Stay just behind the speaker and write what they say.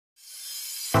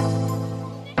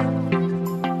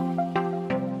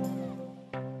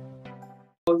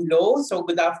hello. So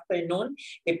good afternoon.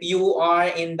 If you are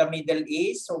in the Middle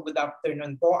East, so good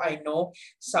afternoon po. I know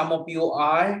some of you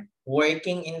are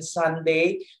working in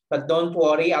Sunday, but don't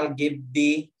worry, I'll give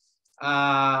the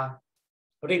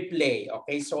replay.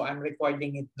 Okay, so I'm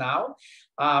recording it now.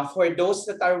 For those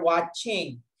that are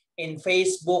watching in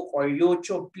Facebook or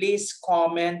YouTube, please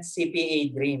comment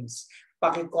CPA Dreams.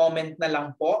 Paki-comment na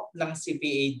lang po ng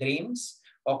CPA Dreams.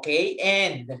 Okay,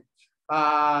 and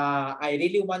I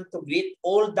really want to greet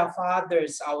all the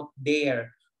fathers out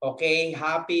there. Okay,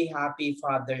 happy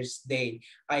Father's Day.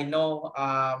 I know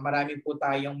marami po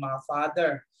tayong mga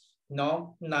father,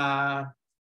 no, na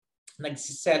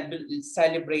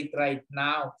nag-celebrate right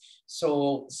now.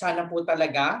 So sana po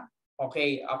talaga,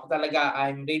 okay, ako talaga,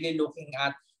 I'm really looking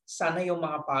at sana yung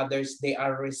mga fathers, they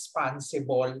are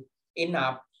responsible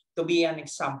enough to be an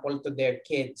example to their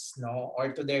kids, no,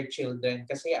 or to their children.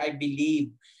 Kasi I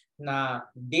believe na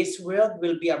this world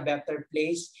will be a better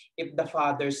place if the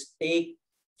fathers take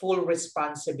full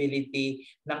responsibility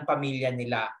ng pamilya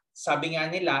nila. Sabi nga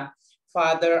nila,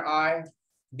 father are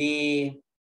the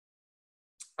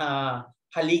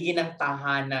haligi ng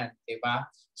tahanan, di ba?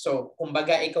 So,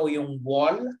 kumbaga ikaw yung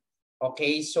wall,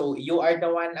 okay? So, you are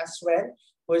the one as well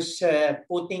who's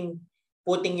putting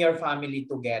your family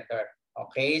together,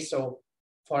 okay? So,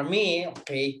 for me,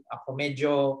 okay, ako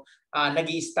medyo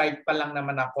nag-i-start pa lang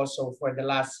naman ako. So, for the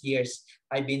last years,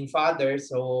 I've been father.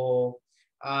 So,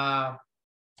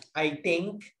 I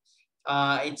think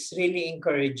it's really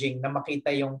encouraging na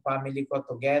makita yung family ko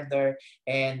together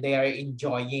and they are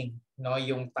enjoying, no,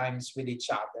 yung times with each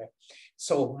other.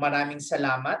 So, maraming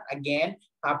salamat. Again,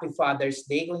 happy Father's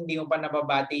Day. Kung hindi mo pa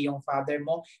nababati yung father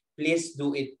mo, please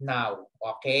do it now.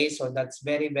 Okay? So, that's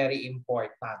very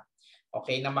important.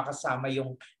 Okay, na makasama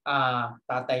yung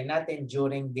tatay natin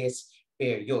during this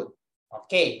period.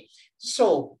 Okay,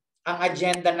 so ang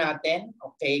agenda natin,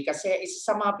 okay, kasi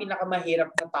isa sa mga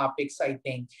pinakamahirap na topics, I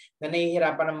think, na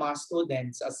nahihirapan ng mga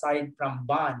students aside from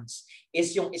bonds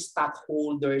is yung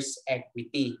stockholders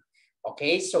equity.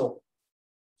 Okay, so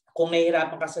kung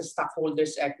nahihirapan ka sa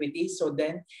stockholders equity, so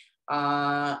then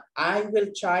I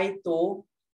will try to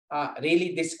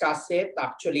really discuss it.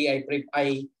 Actually,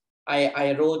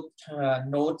 I wrote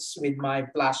notes with my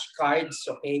flashcards,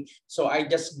 okay? So I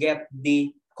just get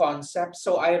the concepts.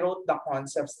 So I wrote the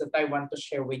concepts that I want to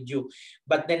share with you.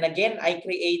 But then again, I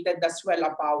created as well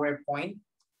a PowerPoint.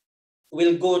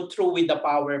 We'll go through with the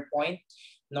PowerPoint,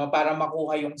 no, para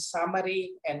makuha yung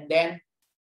summary, and then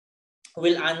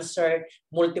we'll answer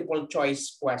multiple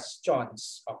choice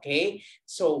questions. Okay?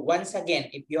 So once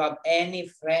again, if you have any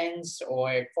friends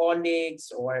or colleagues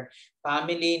or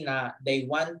family na they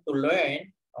want to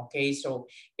learn, okay, so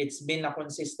it's been a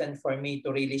consistent for me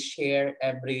to really share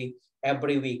every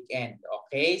weekend.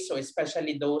 Okay? So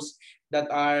especially those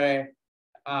that are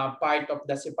part of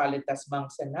the Sipalitas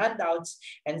Banks and Handouts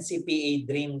and CPA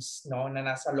Dreams, no, na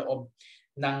nasa loob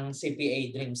ng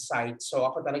CPA Dream site. So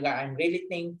ako talaga, I'm really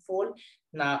thankful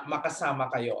na makasama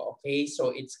kayo. Okay?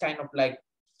 So it's kind of like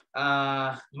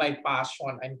my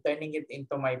passion. I'm turning it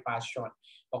into my passion.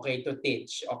 Okay, to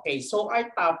teach. Okay, so our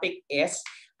topic is,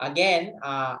 again,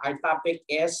 our topic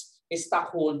is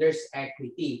stockholders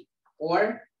equity.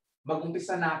 Or,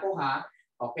 mag-umpisa na ako ha.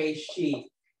 Okay,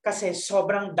 kasi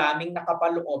sobrang daming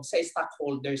nakapaloob sa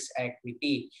stockholders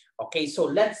equity. Okay, so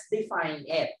let's define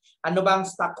it. Ano bang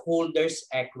stockholders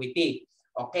equity?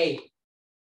 Okay.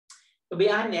 To be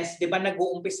honest, di ba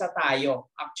nag-uumpisa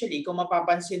tayo? Actually, kung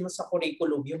mapapansin mo sa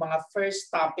curriculum, yung mga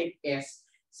first topic is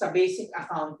sa basic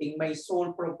accounting, may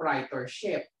sole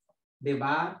proprietorship. Di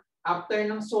ba? After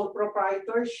ng sole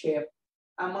proprietorship,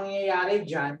 ang mangyayari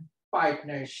dyan,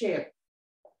 partnership.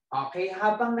 Okay,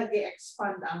 habang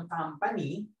nag-expand ang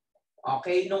company,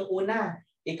 okay, nung una,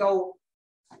 ikaw,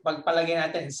 pagpalagay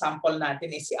natin, sample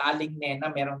natin si Aling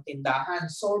Nena, merong tindahan,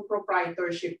 sole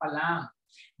proprietorship pa lang.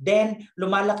 Then,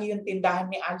 lumalaki yung tindahan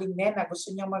ni Aling Nena,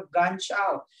 gusto niya mag-branch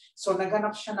out. So,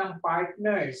 naghanap siya ng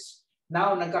partners.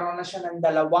 Now, nagkaroon na siya ng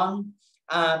dalawang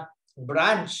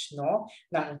branch, no,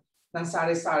 ng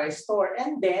sari-sari store.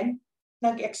 And then,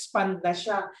 nag-expand na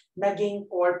siya,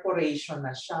 naging corporation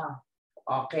na siya.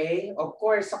 Okay? Of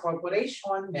course, sa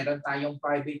corporation, meron tayong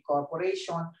private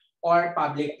corporation or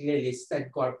publicly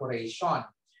listed corporation.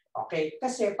 Okay?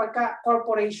 Kasi pagka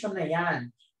corporation na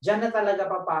yan, diyan na talaga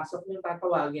papasok yung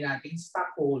tatawagin nating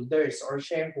stockholders or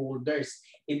shareholders.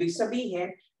 Ibig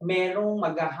sabihin, merong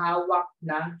maghahawak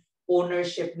ng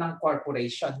ownership ng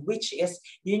corporation, which is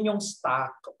yun yung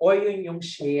stock or yun yung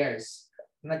shares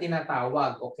na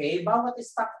tinatawag. Okay? Bawat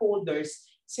stockholders,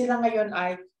 sila ngayon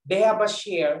ay they have a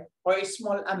share or a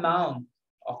small amount.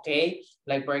 Okay?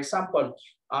 Like for example,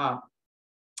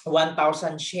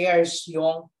 1,000 shares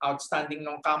yung outstanding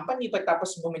ng company,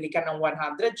 tapos bumili ka ng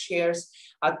 100 shares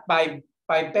at 5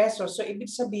 pesos. So ibig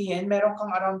sabihin, meron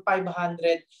kang around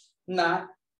 500 na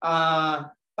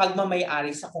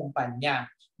pagmamay-ari sa kumpanya.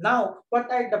 Now,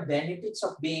 what are the benefits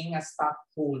of being a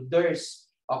stockholders?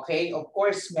 Okay, of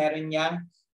course, meron niyang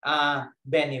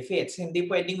benefits. Hindi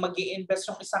pwedeng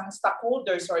mag-i-invest yung isang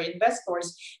stockholders or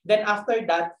investors, then after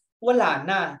that, wala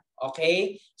na.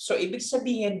 Okay? So, ibig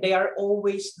sabihin, they are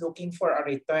always looking for a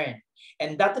return.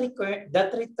 And that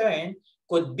return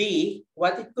could be,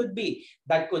 what it could be?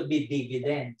 That could be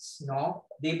dividends, no?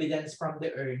 Dividends from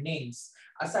the earnings.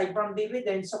 Aside from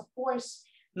dividends, of course,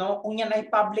 no, kung yan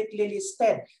ay publicly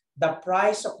listed, the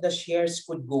price of the shares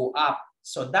could go up.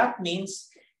 So that means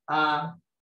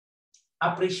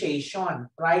appreciation,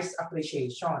 price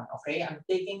appreciation. Okay? I'm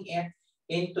taking it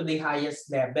into the highest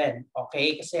level.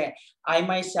 Okay? Kasi I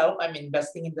myself, I'm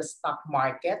investing in the stock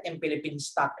market and Philippine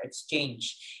Stock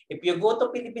Exchange. If you go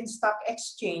to Philippine Stock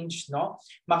Exchange, no,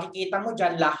 makikita mo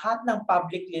dyan lahat ng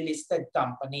publicly listed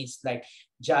companies like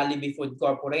Jollibee Food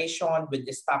Corporation with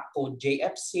the stock code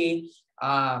JFC,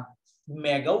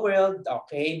 Mega World,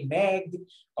 okay, MEG.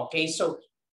 Okay, so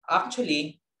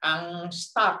actually, ang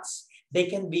stocks, they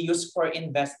can be used for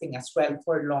investing as well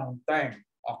for long term.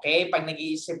 Okay, pag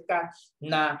nag-iisip ka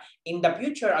na in the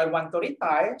future, I want to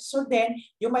retire, so then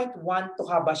you might want to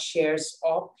have a shares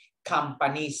of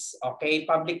companies, okay,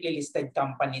 publicly listed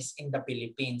companies in the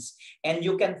Philippines. And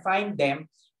you can find them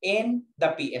in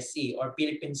the PSE or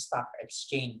Philippine Stock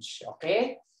Exchange.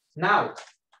 Okay, now,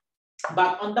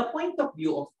 but on the point of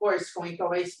view, of course, kung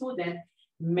ikaw ay student,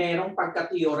 merong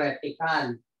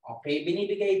pagka-theoretical. Okay,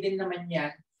 binibigay din naman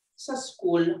yan sa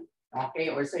school,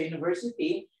 okay, or sa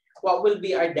university, what will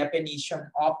be our definition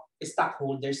of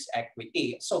stockholders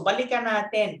equity. So balikan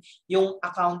natin yung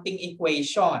accounting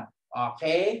equation.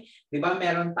 Okay? Di ba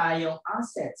meron tayong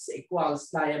assets equals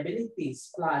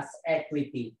liabilities plus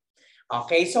equity.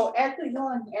 Okay, so eto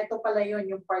yun. Eto pala yun,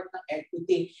 yung part ng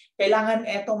equity. Kailangan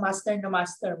eto master na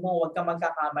master mo. Huwag ka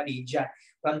magkakamali dyan.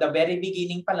 From the very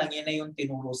beginning pa lang, yan na yung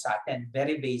tinuro sa atin.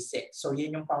 Very basic. So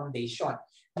yun yung foundation.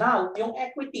 Now, yung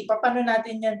equity, paano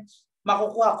natin yan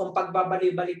makukuha kung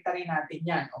pagbabalik-balik rin natin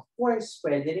yan? Of course,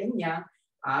 pwede rin yan.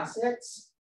 Assets.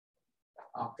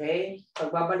 Okay?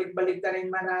 Pagbabalik-balik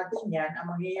rin man natin yan,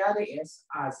 ang mangyayari is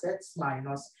assets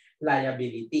minus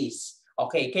liabilities.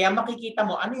 Okay, kaya makikita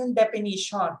mo, ano yung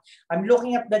definition? I'm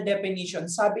looking at the definition.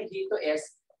 Sabi dito is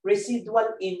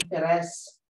residual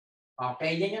interest.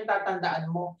 Okay, yan yung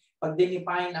tatandaan mo pag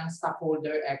dinefine ang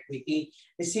stockholder equity.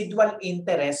 Residual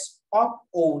interest of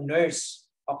owners.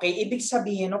 Okay, ibig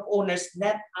sabihin of owners,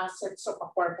 net assets of a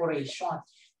corporation.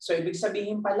 So ibig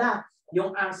sabihin pala,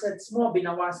 yung assets mo,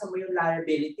 binawasan mo yung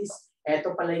liabilities,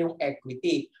 eto pala yung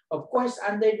equity. Of course,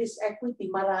 under this equity,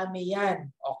 marami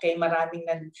yan. Okay, maraming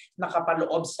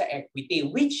nakapaloob sa equity,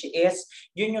 which is,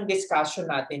 yun yung discussion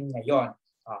natin ngayon.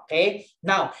 Okay?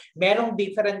 Now, merong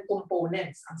different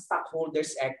components ang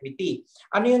stockholders equity.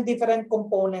 Ano yung different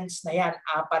components na yan?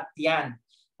 4 yan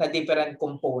na different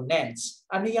components.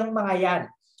 Ano yung mga yan?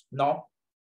 No?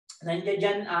 Nandiyan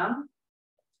dyan ang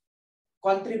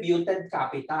contributed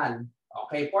capital.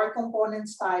 Okay, 4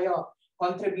 components tayo.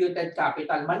 Contributed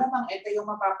capital. Malamang ito yung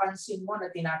mapapansin mo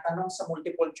na tinatanong sa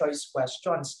multiple choice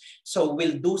questions. So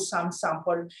we'll do some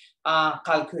sample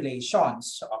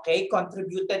calculations. Okay,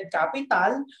 contributed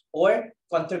capital or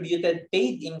contributed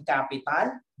paid in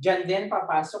capital. Diyan din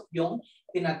papasok yung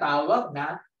tinatawag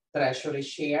na treasury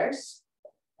shares.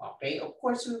 Okay, of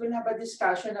course we will have a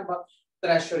discussion about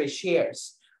treasury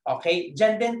shares. Okay,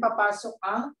 diyan din papasok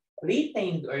ang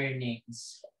retained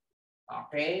earnings.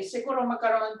 Okay, siguro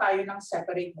magkaroon tayo ng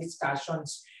separate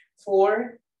discussions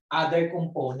for other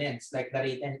components like the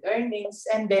retained earnings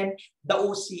and then the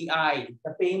OCI,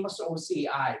 the famous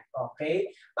OCI,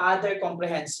 okay? Other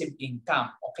comprehensive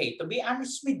income. Okay, to be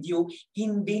honest with you,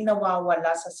 hindi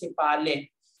nawawala sa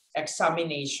SIPALE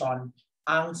examination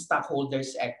ang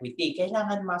stockholders equity.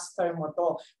 Kailangan master mo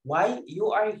to. Why?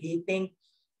 You are hitting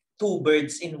 2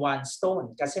 birds in 1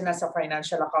 stone. Kasi nasa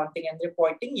financial accounting and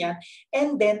reporting yan.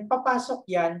 And then, papasok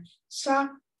yan sa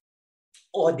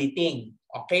auditing.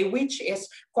 Okay? Which is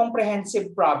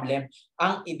comprehensive problem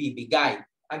ang ibibigay.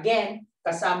 Again,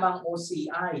 kasamang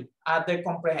OCI, other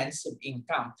comprehensive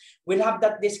income. We'll have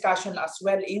that discussion as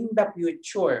well in the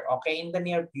future. Okay? In the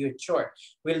near future.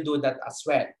 We'll do that as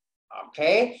well.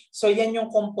 Okay? So, yan yung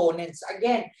components.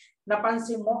 Again,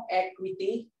 napansin mo,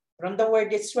 equity, from the word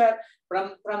itself,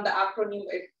 from the acronym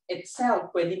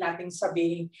itself, pwede nating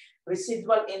sabihin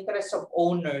residual interest of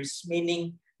owners,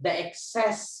 meaning the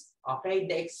excess, okay,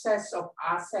 the excess of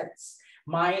assets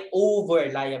over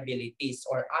liabilities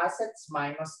or assets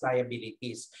minus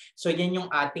liabilities. So yan yung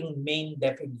ating main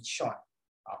definition.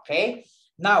 Okay?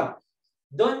 Now,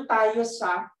 doon tayo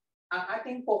sa ang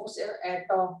ating focus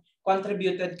ito,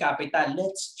 contributed capital.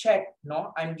 Let's check,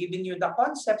 no? I'm giving you the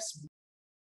concepts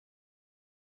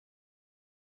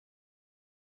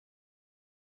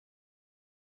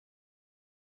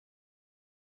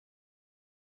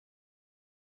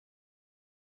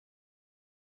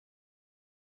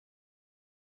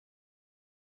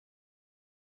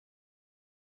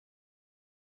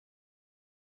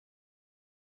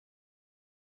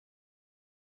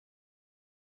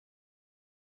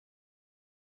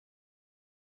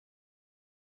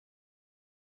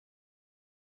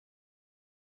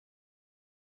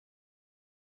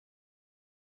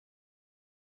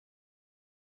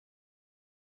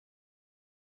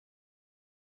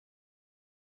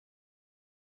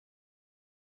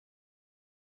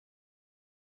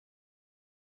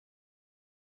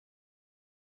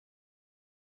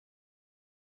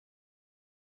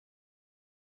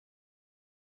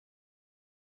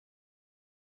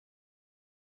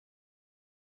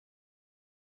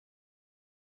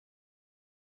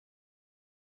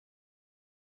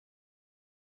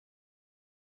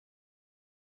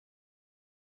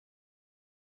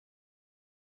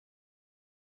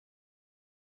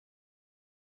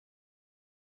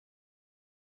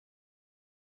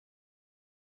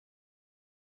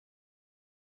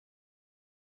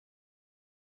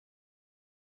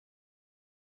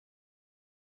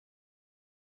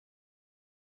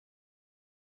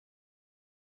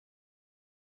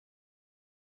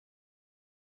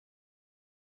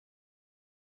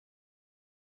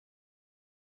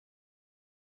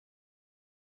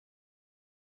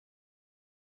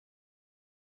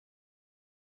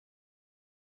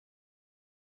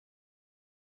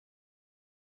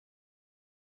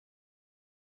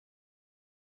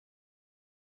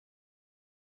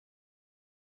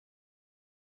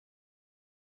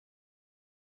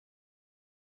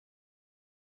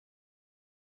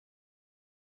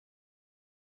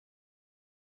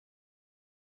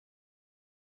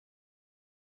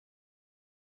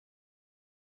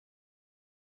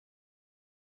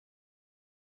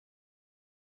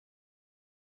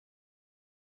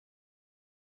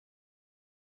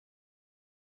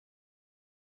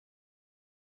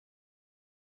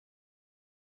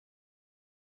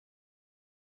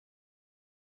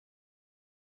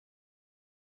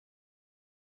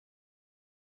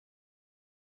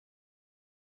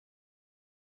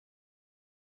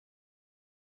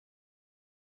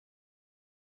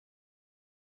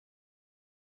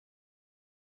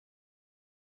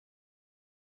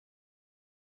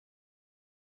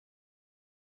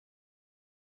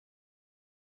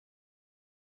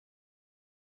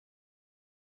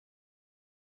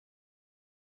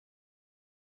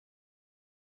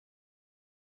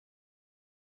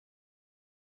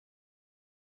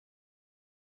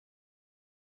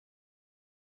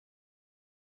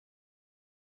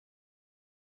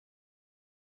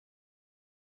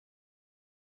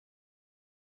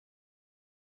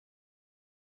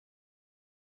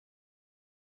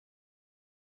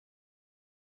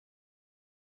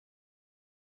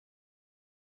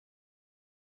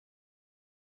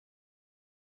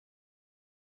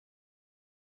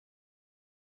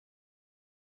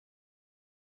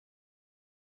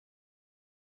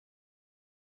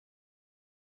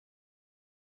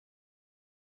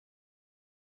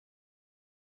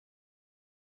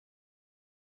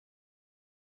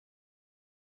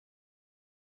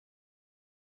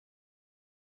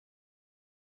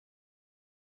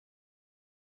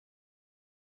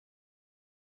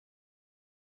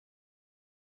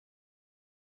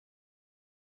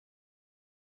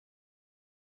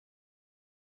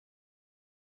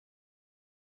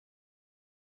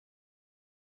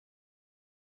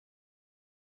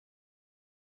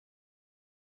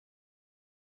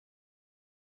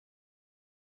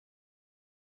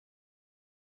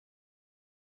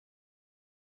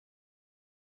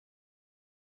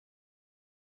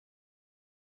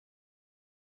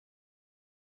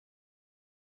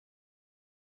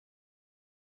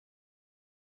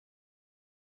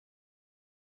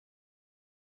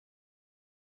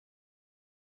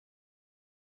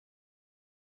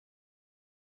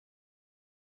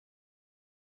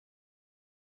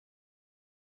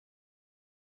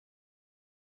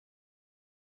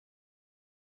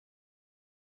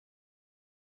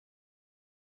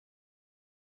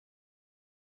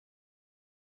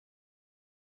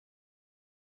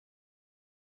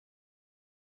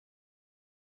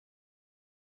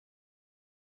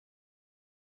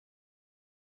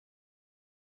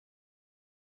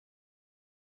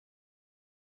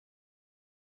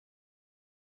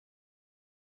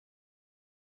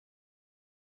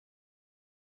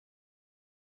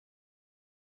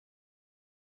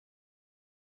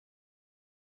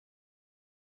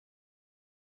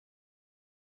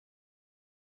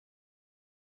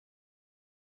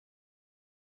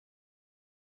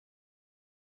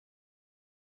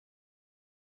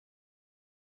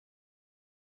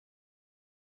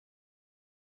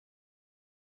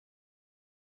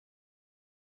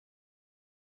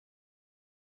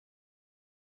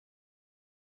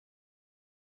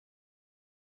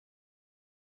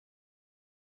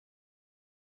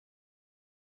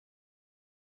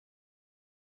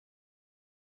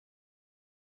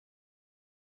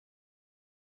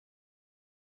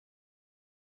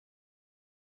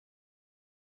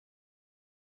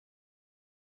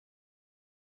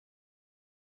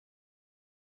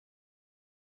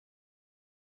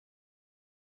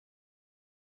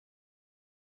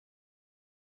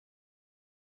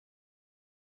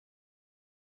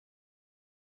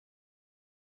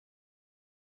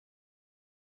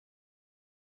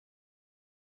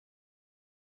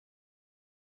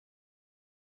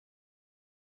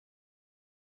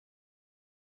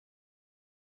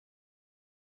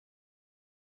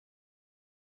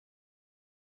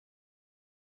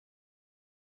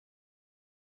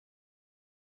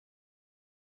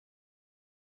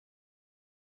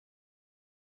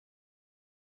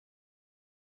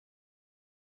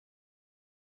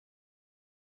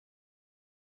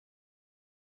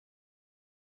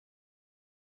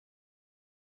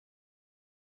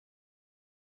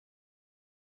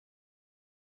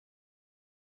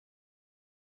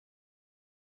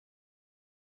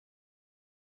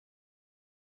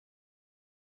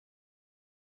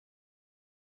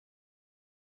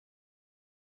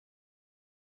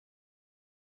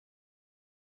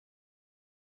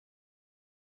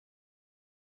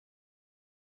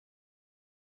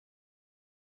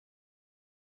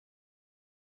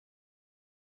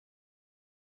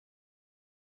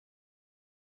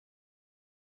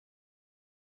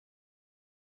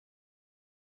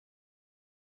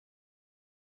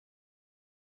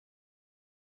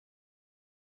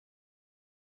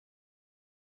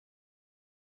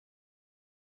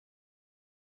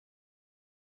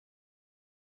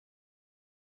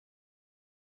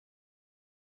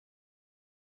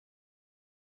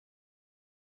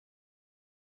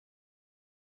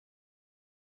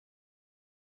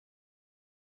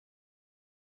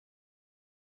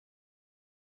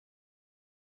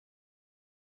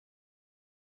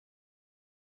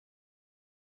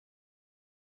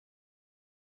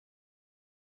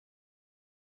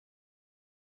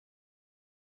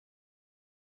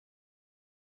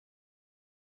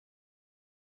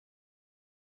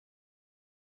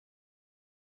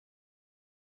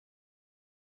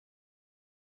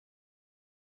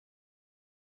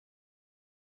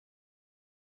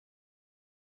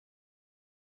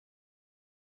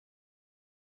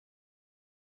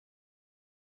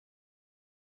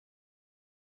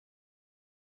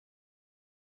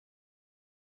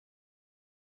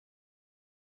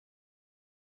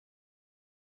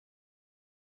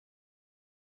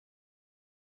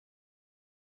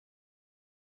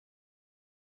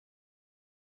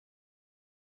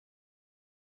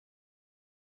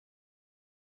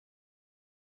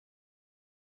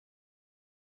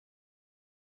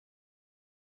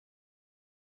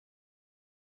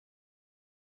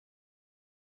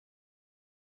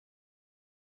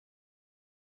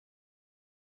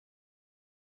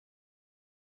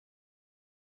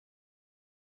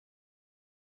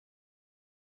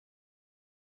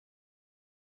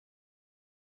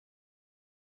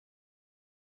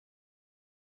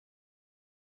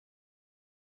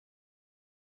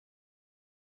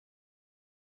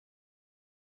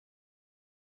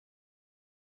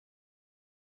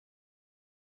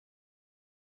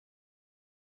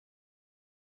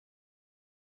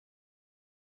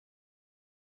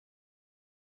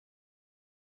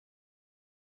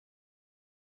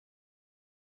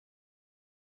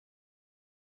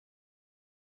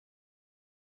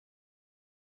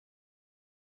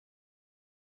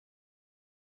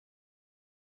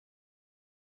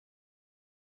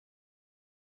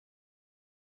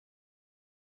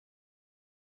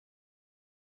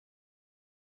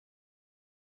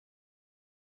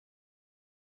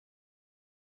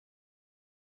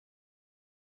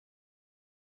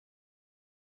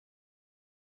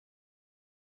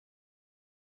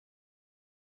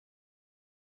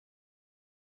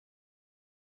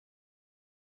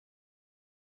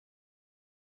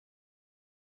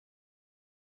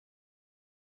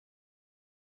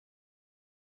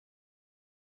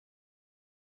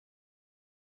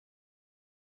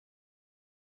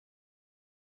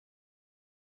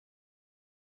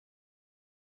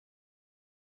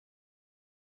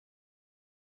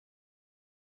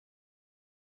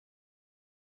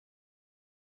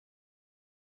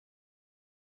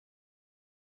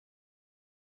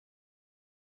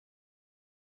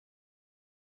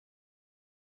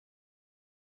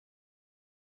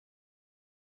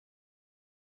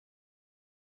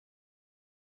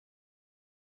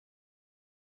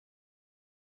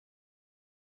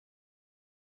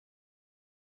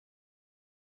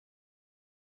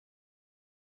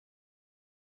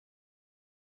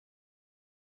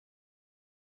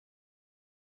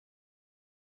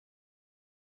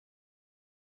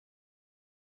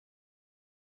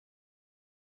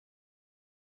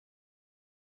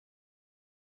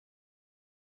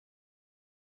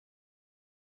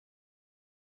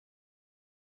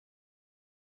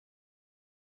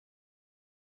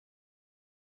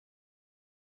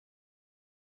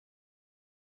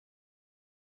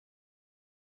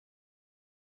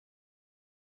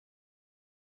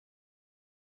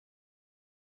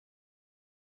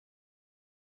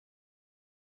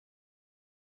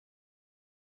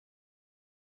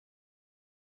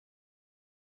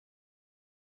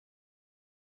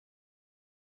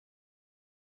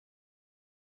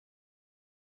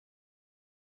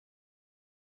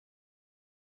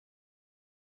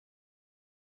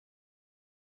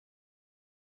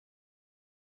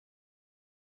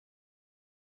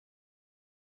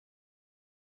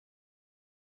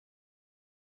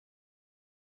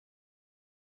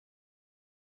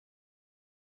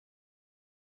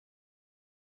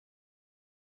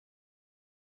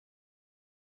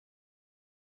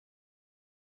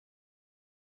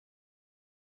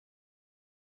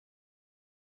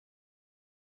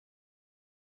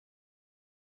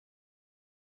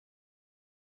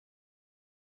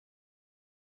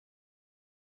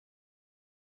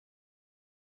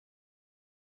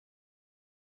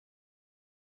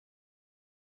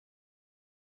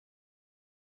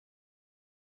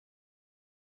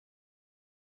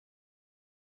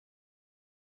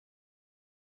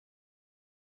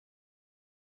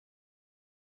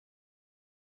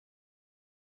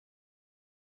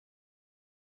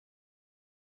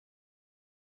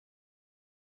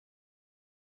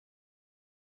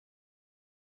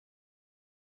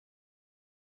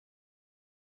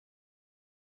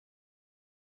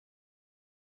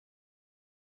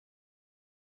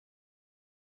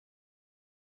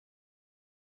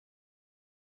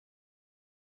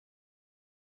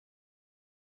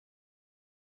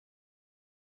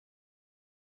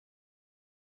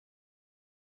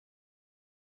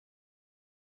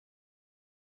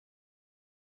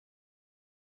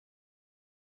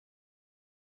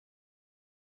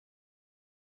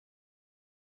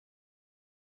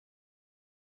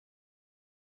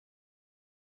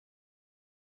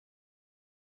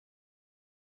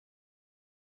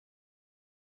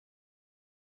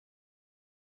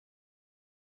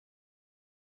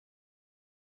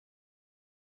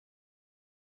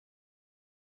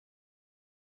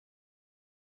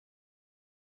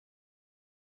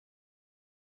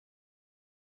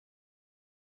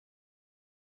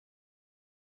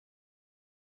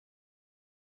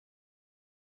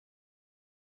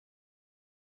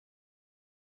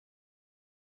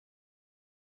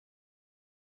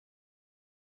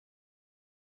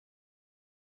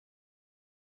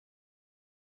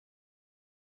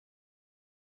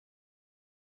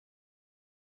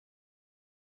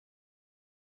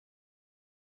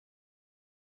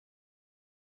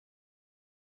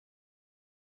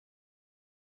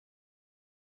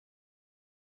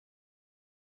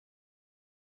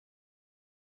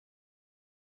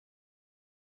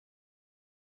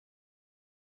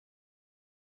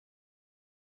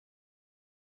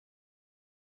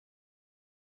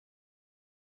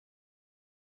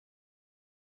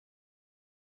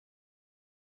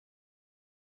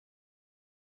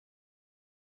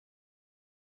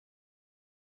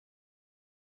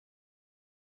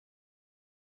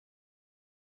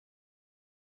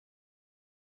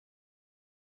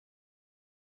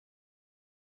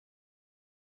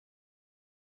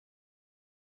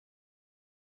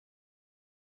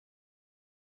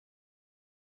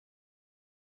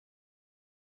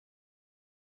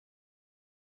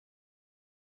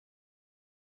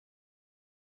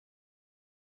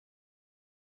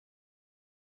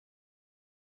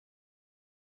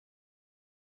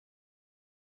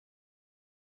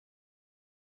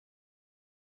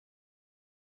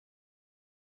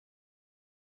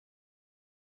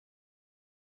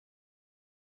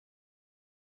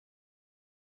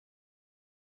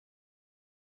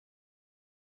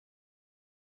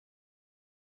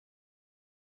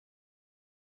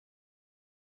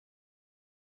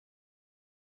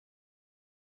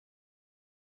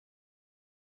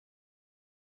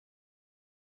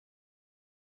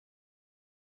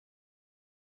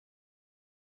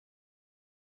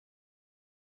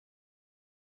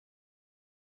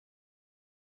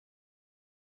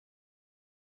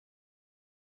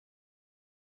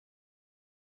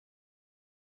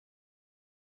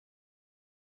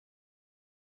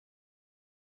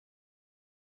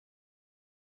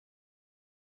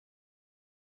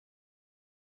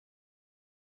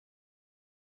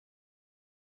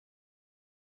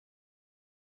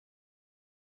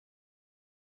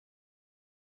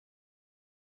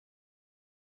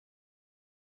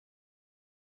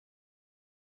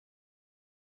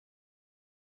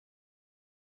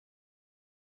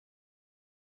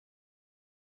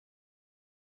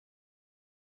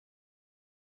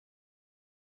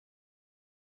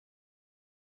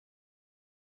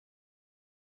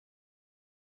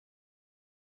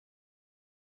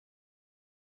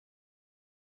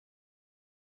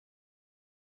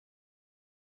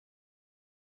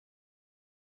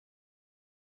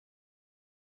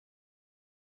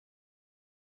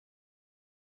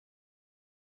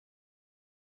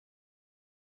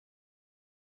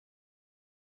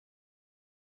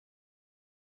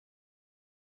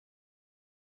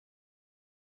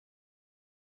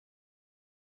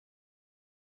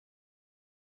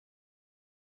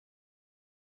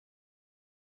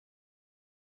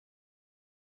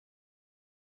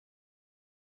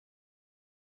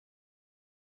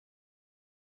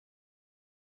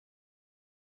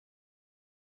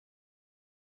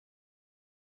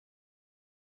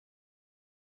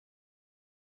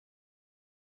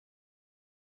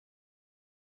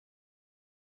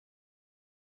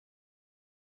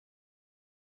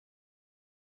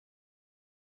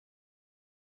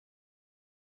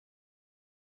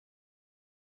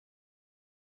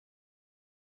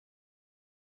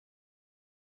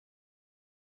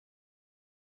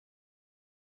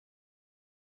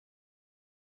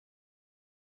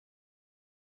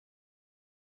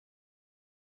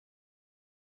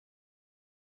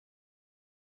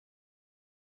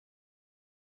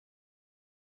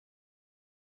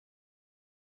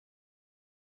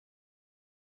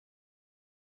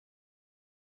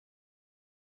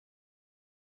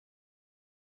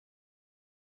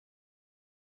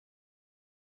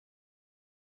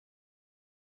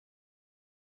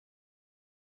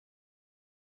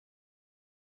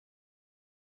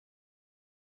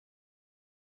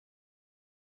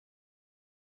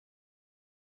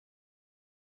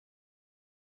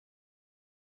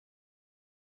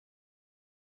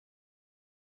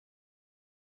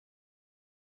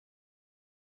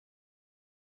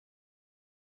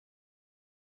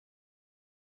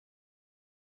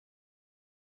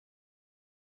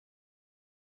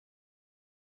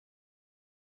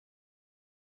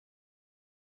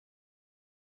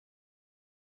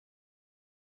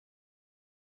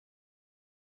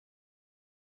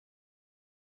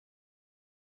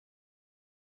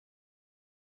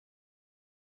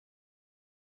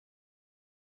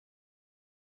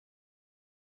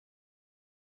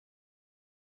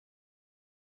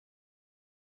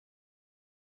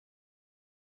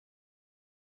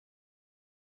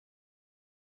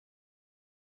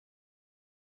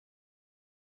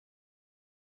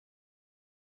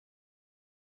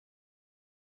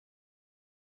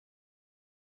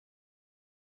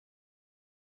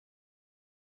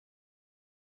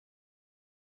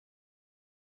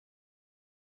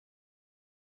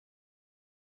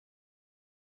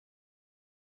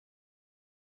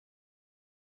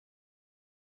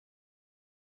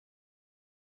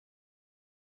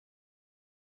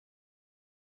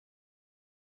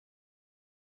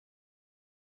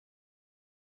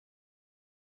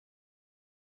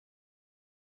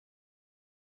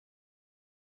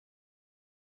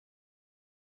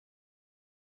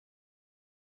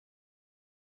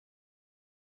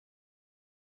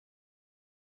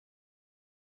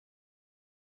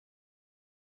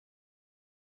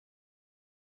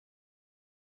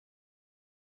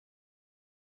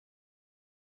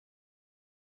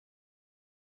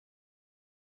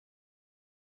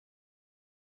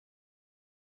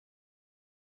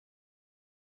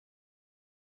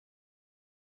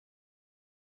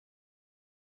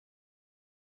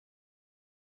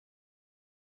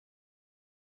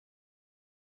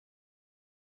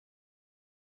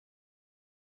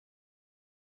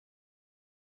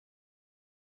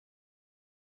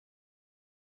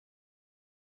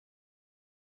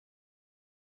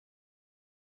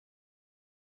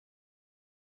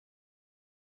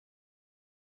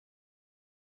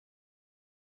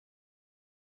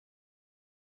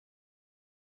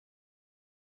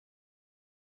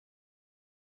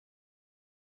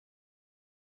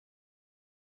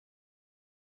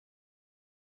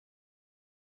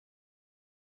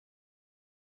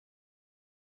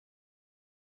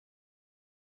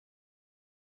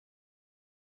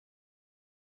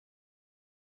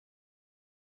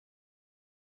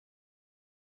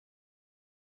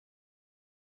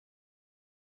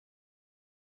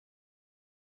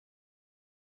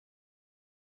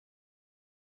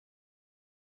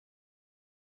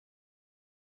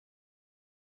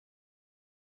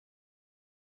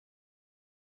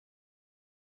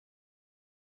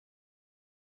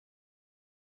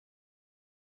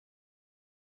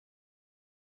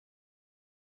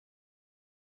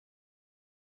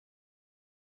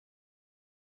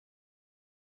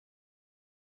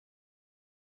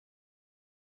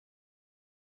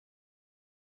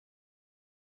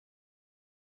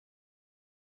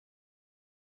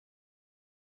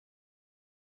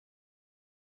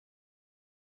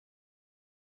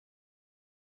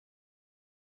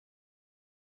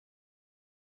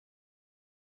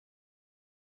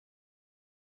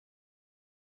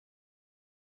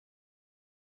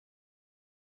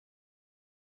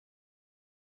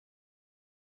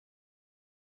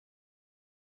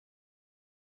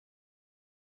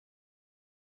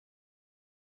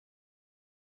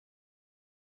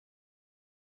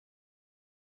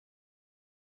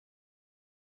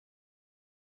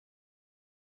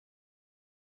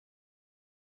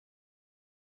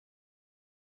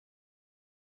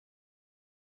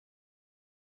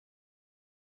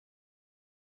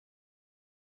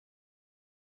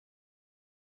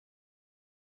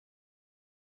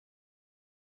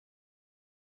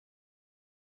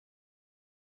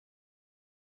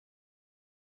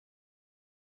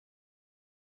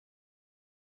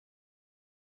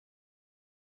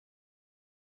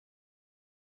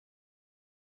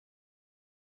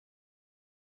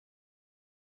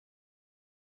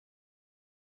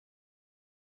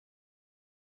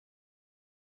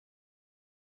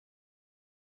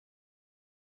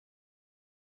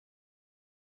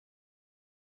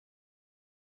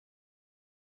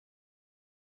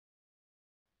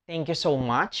Thank you so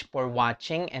much for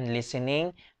watching and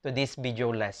listening to this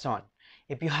video lesson.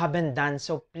 If you haven't done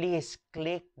so, please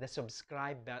click the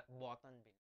subscribe button below.